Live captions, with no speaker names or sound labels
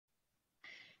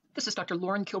This is Dr.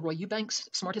 Lauren Kilroy Eubanks'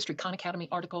 Smart History Khan Academy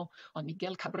article on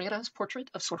Miguel Cabrera's portrait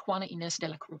of Sor Juana Inés de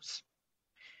la Cruz.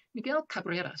 Miguel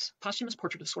Cabrera's posthumous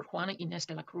portrait of Sor Juana Inés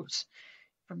de la Cruz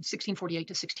from 1648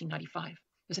 to 1695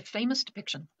 is a famous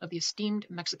depiction of the esteemed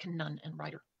Mexican nun and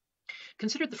writer.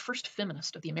 Considered the first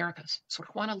feminist of the Americas, Sor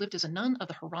Juana lived as a nun of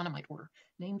the Hieronymite order,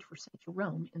 named for St.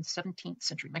 Jerome in 17th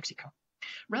century Mexico.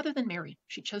 Rather than marry,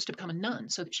 she chose to become a nun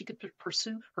so that she could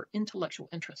pursue her intellectual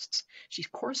interests. She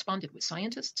corresponded with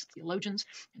scientists, theologians,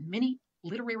 and many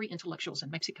literary intellectuals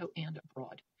in Mexico and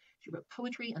abroad. She wrote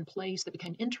poetry and plays that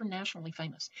became internationally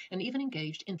famous and even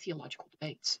engaged in theological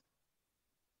debates.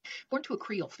 Born to a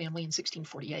Creole family in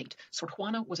 1648, Sor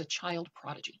Juana was a child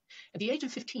prodigy. At the age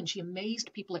of 15, she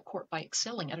amazed people at court by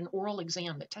excelling at an oral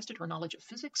exam that tested her knowledge of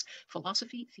physics,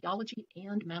 philosophy, theology,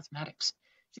 and mathematics.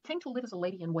 She came to live as a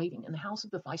lady-in-waiting in the house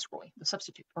of the viceroy, the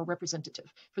substitute or representative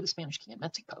for the Spanish king in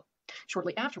Mexico.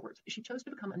 Shortly afterwards, she chose to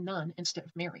become a nun instead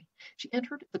of marry. She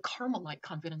entered the Carmelite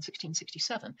convent in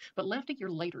 1667, but left a year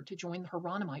later to join the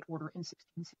Hieronymite order in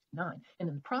 1669, and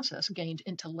in the process gained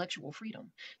intellectual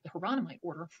freedom. The Hieronymite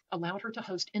order allowed her to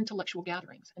host intellectual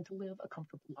gatherings and to live a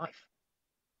comfortable life.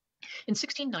 In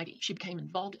 1690, she became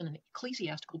involved in an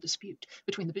ecclesiastical dispute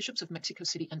between the bishops of Mexico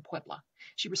City and Puebla.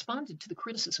 She responded to the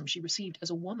criticism she received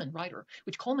as a woman writer,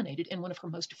 which culminated in one of her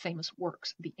most famous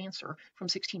works, The Answer, from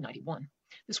 1691.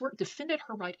 This work defended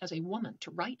her right as a woman to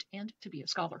write and to be a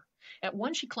scholar. At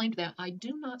one, she claimed that I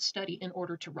do not study in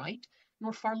order to write,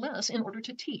 nor far less in order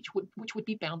to teach, which would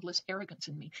be boundless arrogance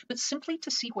in me, but simply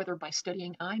to see whether by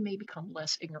studying I may become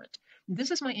less ignorant. This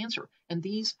is my answer, and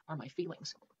these are my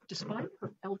feelings. Despite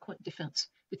her eloquent defense,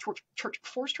 the church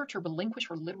forced her to relinquish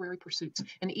her literary pursuits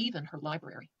and even her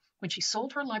library. When she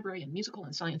sold her library and musical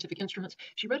and scientific instruments,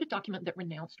 she wrote a document that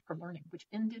renounced her learning, which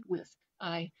ended with,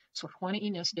 I, Sor Juana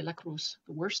Inés de la Cruz,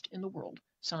 the worst in the world,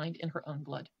 signed in her own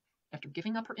blood. After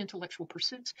giving up her intellectual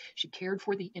pursuits, she cared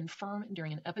for the infirm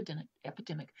during an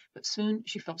epidemic, but soon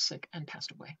she fell sick and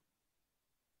passed away.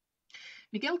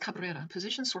 Miguel Cabrera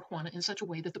positions Sor Juana in such a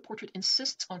way that the portrait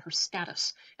insists on her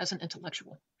status as an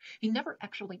intellectual. He never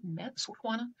actually met Sor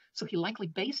Juana, so he likely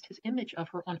based his image of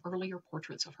her on earlier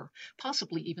portraits of her,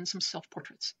 possibly even some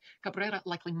self-portraits. Cabrera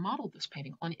likely modeled this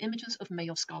painting on images of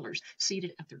male scholars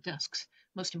seated at their desks.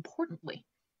 Most importantly,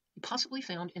 he possibly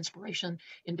found inspiration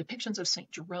in depictions of St.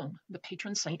 Jerome, the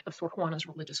patron saint of Sor Juana's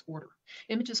religious order.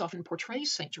 Images often portray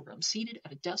St. Jerome seated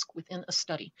at a desk within a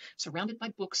study, surrounded by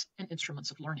books and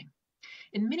instruments of learning.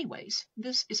 In many ways,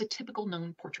 this is a typical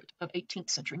nun portrait of 18th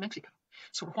century Mexico.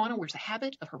 Sor Juana wears the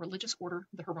habit of her religious order,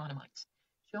 the Hieronymites.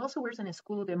 She also wears an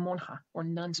escudo de monja, or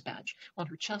nun's badge, on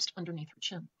her chest underneath her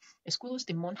chin. Escudos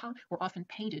de monja were often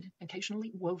painted,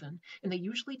 occasionally woven, and they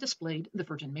usually displayed the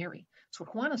Virgin Mary. Sor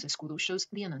Juana's escudo shows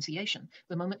the Annunciation,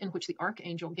 the moment in which the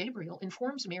Archangel Gabriel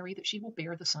informs Mary that she will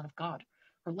bear the Son of God.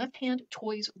 Her left hand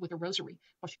toys with a rosary,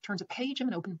 while she turns a page of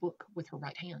an open book with her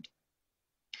right hand.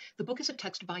 The book is a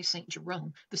text by St.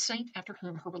 Jerome, the saint after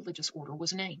whom her religious order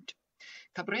was named.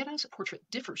 Cabrera's portrait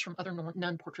differs from other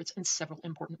nun portraits in several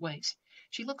important ways.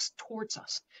 She looks towards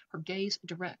us, her gaze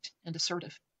direct and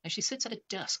assertive, as she sits at a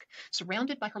desk,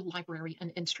 surrounded by her library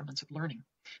and instruments of learning.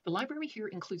 The library here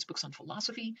includes books on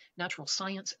philosophy, natural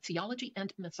science, theology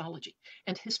and mythology,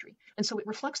 and history, and so it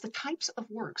reflects the types of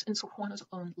works in Sor Juana's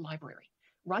own library.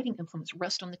 Writing implements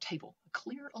rest on the table, a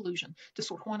clear allusion to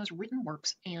Sor Juana's written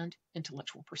works and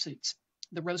intellectual pursuits.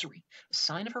 The rosary, a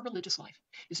sign of her religious life,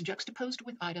 is juxtaposed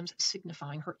with items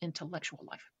signifying her intellectual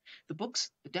life. The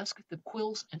books, the desk, the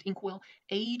quills, and inkwell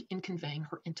aid in conveying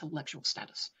her intellectual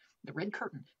status. The red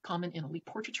curtain, common in elite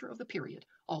portraiture of the period,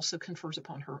 also confers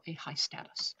upon her a high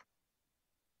status.